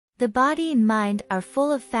The body and mind are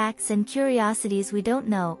full of facts and curiosities we don't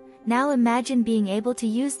know. Now imagine being able to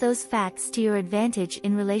use those facts to your advantage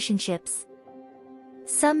in relationships.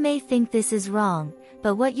 Some may think this is wrong,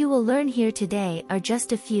 but what you will learn here today are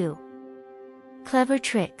just a few clever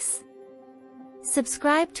tricks.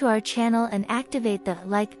 Subscribe to our channel and activate the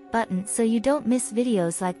like button so you don't miss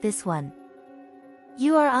videos like this one.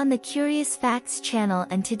 You are on the Curious Facts channel,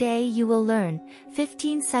 and today you will learn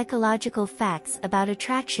 15 psychological facts about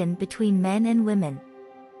attraction between men and women.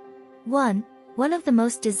 1. One of the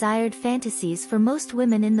most desired fantasies for most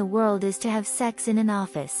women in the world is to have sex in an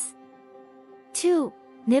office. 2.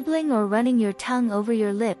 Nibbling or running your tongue over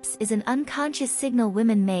your lips is an unconscious signal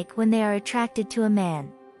women make when they are attracted to a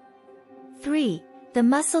man. 3. The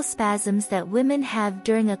muscle spasms that women have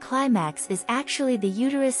during a climax is actually the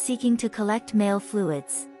uterus seeking to collect male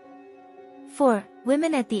fluids. 4.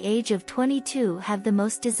 Women at the age of 22 have the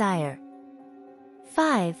most desire.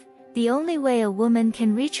 5. The only way a woman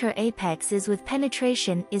can reach her apex is with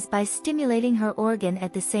penetration is by stimulating her organ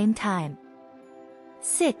at the same time.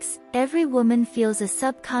 6. Every woman feels a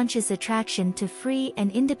subconscious attraction to free and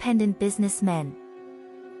independent businessmen.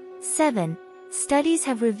 7. Studies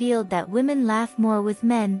have revealed that women laugh more with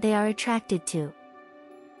men they are attracted to.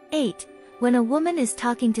 8. When a woman is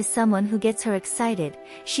talking to someone who gets her excited,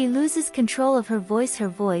 she loses control of her voice. Her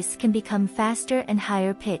voice can become faster and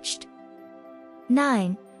higher pitched.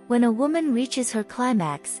 9. When a woman reaches her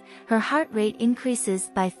climax, her heart rate increases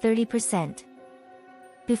by 30%.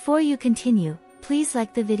 Before you continue, please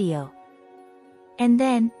like the video. And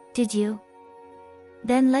then, did you?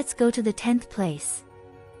 Then let's go to the 10th place.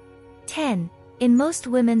 10. In most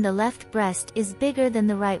women the left breast is bigger than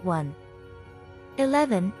the right one.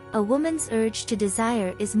 11. A woman's urge to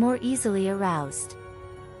desire is more easily aroused.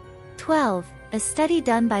 12. A study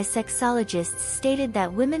done by sexologists stated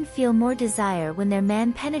that women feel more desire when their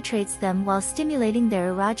man penetrates them while stimulating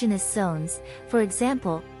their erogenous zones, for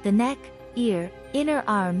example, the neck, ear, inner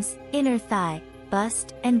arms, inner thigh,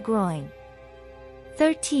 bust, and groin.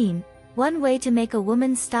 13. One way to make a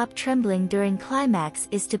woman stop trembling during climax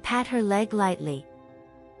is to pat her leg lightly.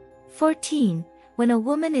 14. When a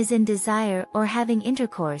woman is in desire or having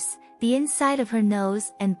intercourse, the inside of her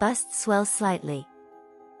nose and bust swells slightly.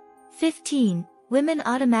 15. Women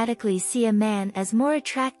automatically see a man as more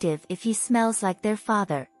attractive if he smells like their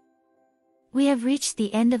father. We have reached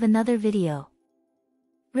the end of another video.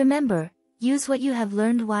 Remember, use what you have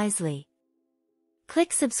learned wisely.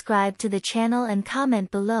 Click subscribe to the channel and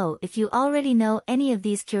comment below if you already know any of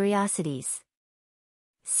these curiosities.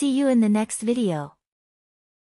 See you in the next video.